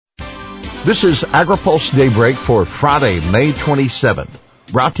This is AgriPulse Daybreak for Friday, May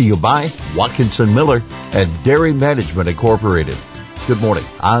 27th, brought to you by Watkinson Miller and Dairy Management Incorporated. Good morning,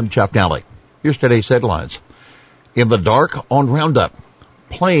 I'm Chuck Nally. Here's today's headlines. In the dark on Roundup,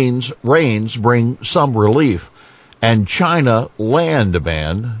 Plains rains bring some relief, and China land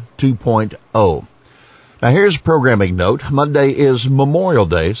ban 2.0. Now here's a programming note. Monday is Memorial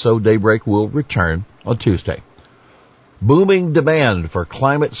Day, so Daybreak will return on Tuesday. Booming demand for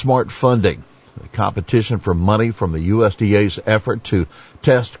climate-smart funding. The competition for money from the USDA's effort to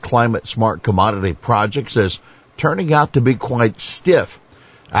test climate-smart commodity projects is turning out to be quite stiff.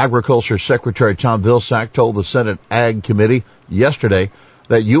 Agriculture Secretary Tom Vilsack told the Senate Ag Committee yesterday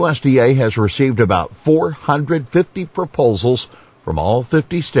that USDA has received about 450 proposals from all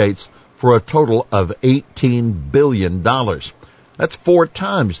 50 states for a total of $18 billion. That's 4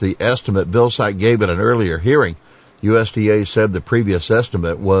 times the estimate Vilsack gave at an earlier hearing. USDA said the previous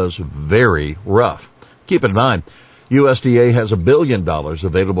estimate was very rough. Keep in mind, USDA has $1 billion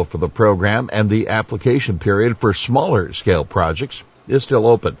available for the program, and the application period for smaller scale projects is still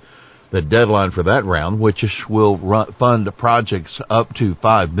open. The deadline for that round, which will fund projects up to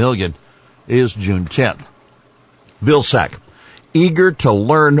 $5 million, is June 10th. Vilsack, eager to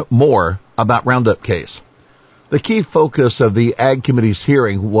learn more about Roundup case. The key focus of the Ag Committee's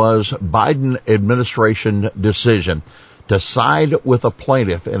hearing was Biden administration decision to side with a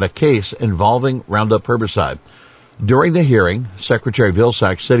plaintiff in a case involving Roundup herbicide. During the hearing, Secretary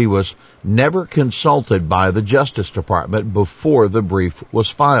Vilsack said he was never consulted by the Justice Department before the brief was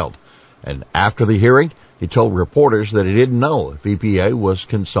filed. And after the hearing, he told reporters that he didn't know if EPA was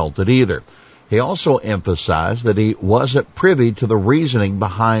consulted either. He also emphasized that he wasn't privy to the reasoning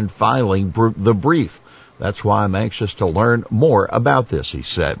behind filing the brief. That's why I'm anxious to learn more about this, he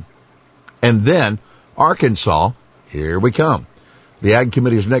said. And then, Arkansas, here we come. The Ag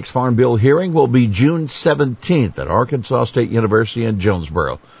Committee's next Farm Bill hearing will be June 17th at Arkansas State University in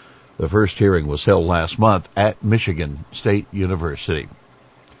Jonesboro. The first hearing was held last month at Michigan State University.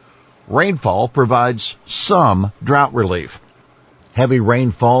 Rainfall provides some drought relief. Heavy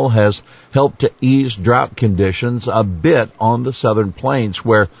rainfall has helped to ease drought conditions a bit on the southern plains,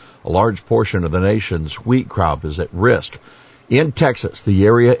 where a large portion of the nation's wheat crop is at risk. In Texas, the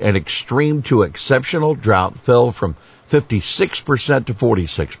area in extreme to exceptional drought fell from 56% to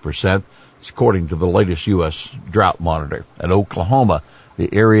 46%, according to the latest U.S. drought monitor. In Oklahoma, the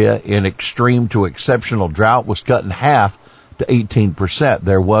area in extreme to exceptional drought was cut in half to 18%.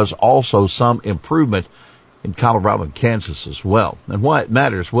 There was also some improvement in Colorado and Kansas as well. And why it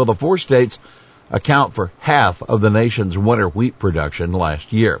matters? Well, the 4 states account for half of the nation's winter wheat production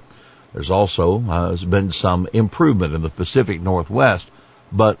last year. There's also has been some improvement in the Pacific Northwest,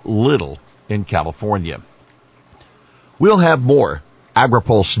 but little in California. We'll have more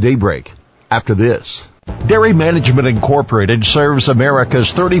AgriPulse Daybreak after this. Dairy Management Incorporated serves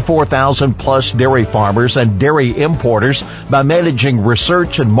America's 34,000-plus dairy farmers and dairy importers by managing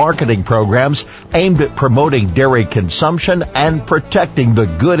research and marketing programs aimed at promoting dairy consumption and protecting the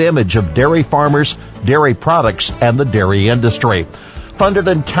good image of dairy farmers, dairy products, and the dairy industry. Funded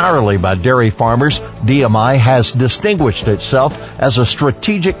entirely by dairy farmers, DMI has distinguished itself as a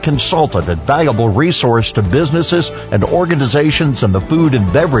strategic consultant and valuable resource to businesses and organizations in the food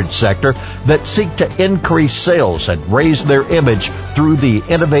and beverage sector that seek to increase sales and raise their image through the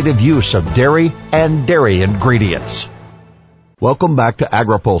innovative use of dairy and dairy ingredients. Welcome back to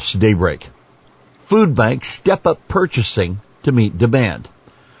AgriPulse Daybreak. Food banks step up purchasing to meet demand.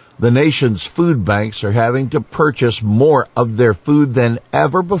 The nation's food banks are having to purchase more of their food than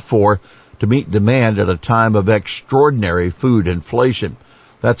ever before to meet demand at a time of extraordinary food inflation.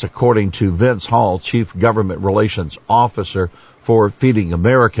 That's according to Vince Hall, Chief Government Relations Officer for Feeding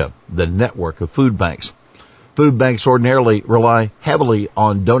America, the network of food banks. Food banks ordinarily rely heavily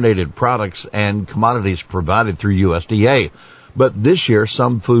on donated products and commodities provided through USDA. But this year,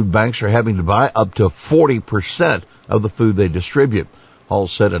 some food banks are having to buy up to 40% of the food they distribute. Hall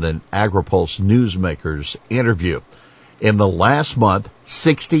said in an AgriPulse Newsmakers interview. In the last month,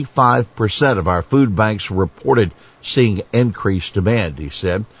 65% of our food banks reported seeing increased demand, he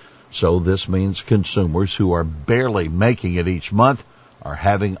said. So this means consumers who are barely making it each month are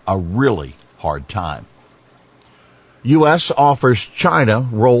having a really hard time. U.S. offers China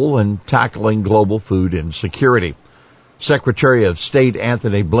role in tackling global food insecurity. Secretary of State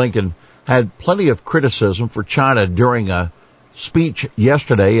Anthony Blinken had plenty of criticism for China during a speech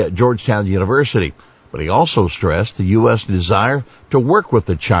yesterday at Georgetown University, but he also stressed the U.S. desire to work with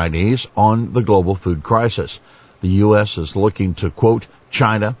the Chinese on the global food crisis. The U.S. is looking to, quote,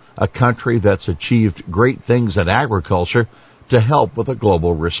 China, a country that's achieved great things in agriculture, to help with a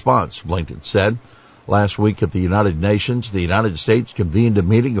global response, Blinken said. Last week at the United Nations, the United States convened a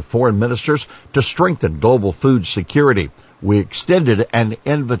meeting of foreign ministers to strengthen global food security. We extended an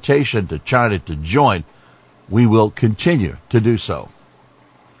invitation to China to join. We will continue to do so.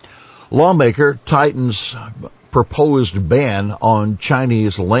 Lawmaker tightens proposed ban on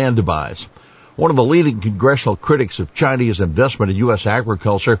Chinese land buys. One of the leading congressional critics of Chinese investment in U.S.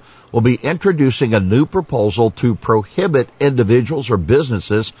 agriculture will be introducing a new proposal to prohibit individuals or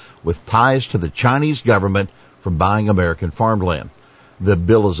businesses with ties to the Chinese government from buying American farmland. The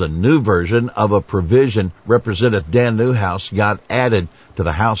bill is a new version of a provision Representative Dan Newhouse got added to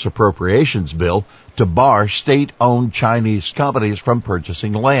the House Appropriations Bill to bar state-owned Chinese companies from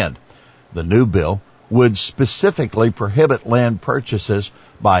purchasing land. The new bill would specifically prohibit land purchases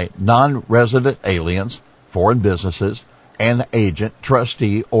by non-resident aliens, foreign businesses, an agent,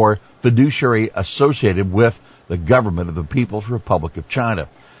 trustee, or fiduciary associated with the government of the People's Republic of China.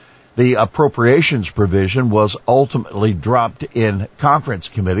 The appropriations provision was ultimately dropped in conference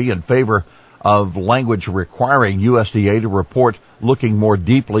committee in favor of language requiring USDA to report looking more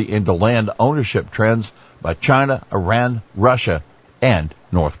deeply into land ownership trends by China, Iran, Russia, and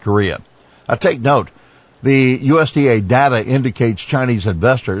North Korea. Now take note, the USDA data indicates Chinese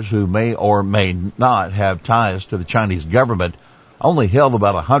investors who may or may not have ties to the Chinese government only held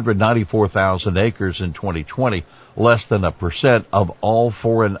about 194,000 acres in 2020, less than 1% of all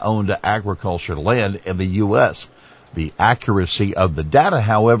foreign-owned agriculture land in the U.S. The accuracy of the data,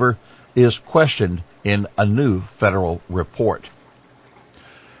 however, is questioned in a new federal report.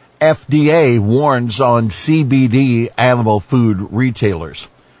 FDA warns on CBD animal food retailers.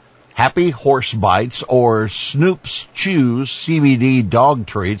 Happy Horse Bites or Snoop's Chews CBD dog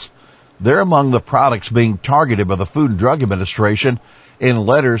treats, they're among the products being targeted by the Food and Drug Administration in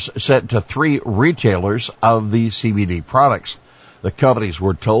letters sent to 3 retailers of the CBD products. The companies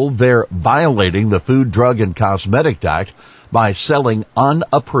were told they're violating the Food, Drug, and Cosmetic Act by selling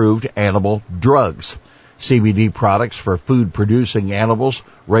unapproved animal drugs. CBD products for food-producing animals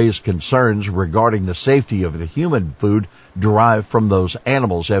raise concerns regarding the safety of the human food derived from those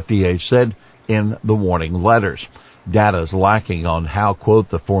animals, FDA said in the warning letters. Data is lacking on how, quote,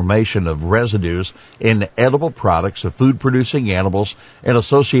 the formation of residues in edible products of food-producing animals in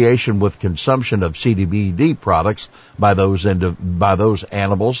association with consumption of CBD products by those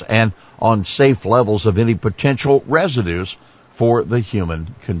animals and on safe levels of any potential residues for the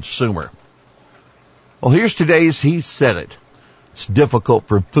human consumer. Well, here's today's He Said It. It's difficult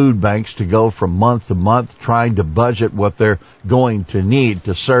for food banks to go from month to month trying to budget what they're going to need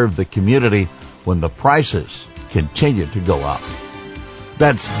to serve the community when the prices continue to go up.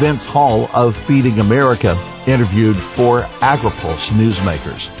 That's Vince Hall of Feeding America, interviewed for AgriPulse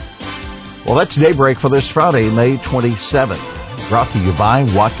Newsmakers. Well, that's Daybreak for this Friday, May 27th. Brought to you by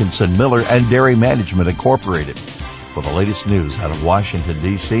Watkinson Miller and Dairy Management Incorporated. For the latest news out of Washington,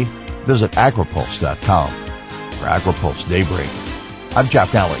 D.C., visit agripulse.com. For AgriPulse Daybreak, I'm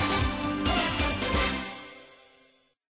Jeff Nally.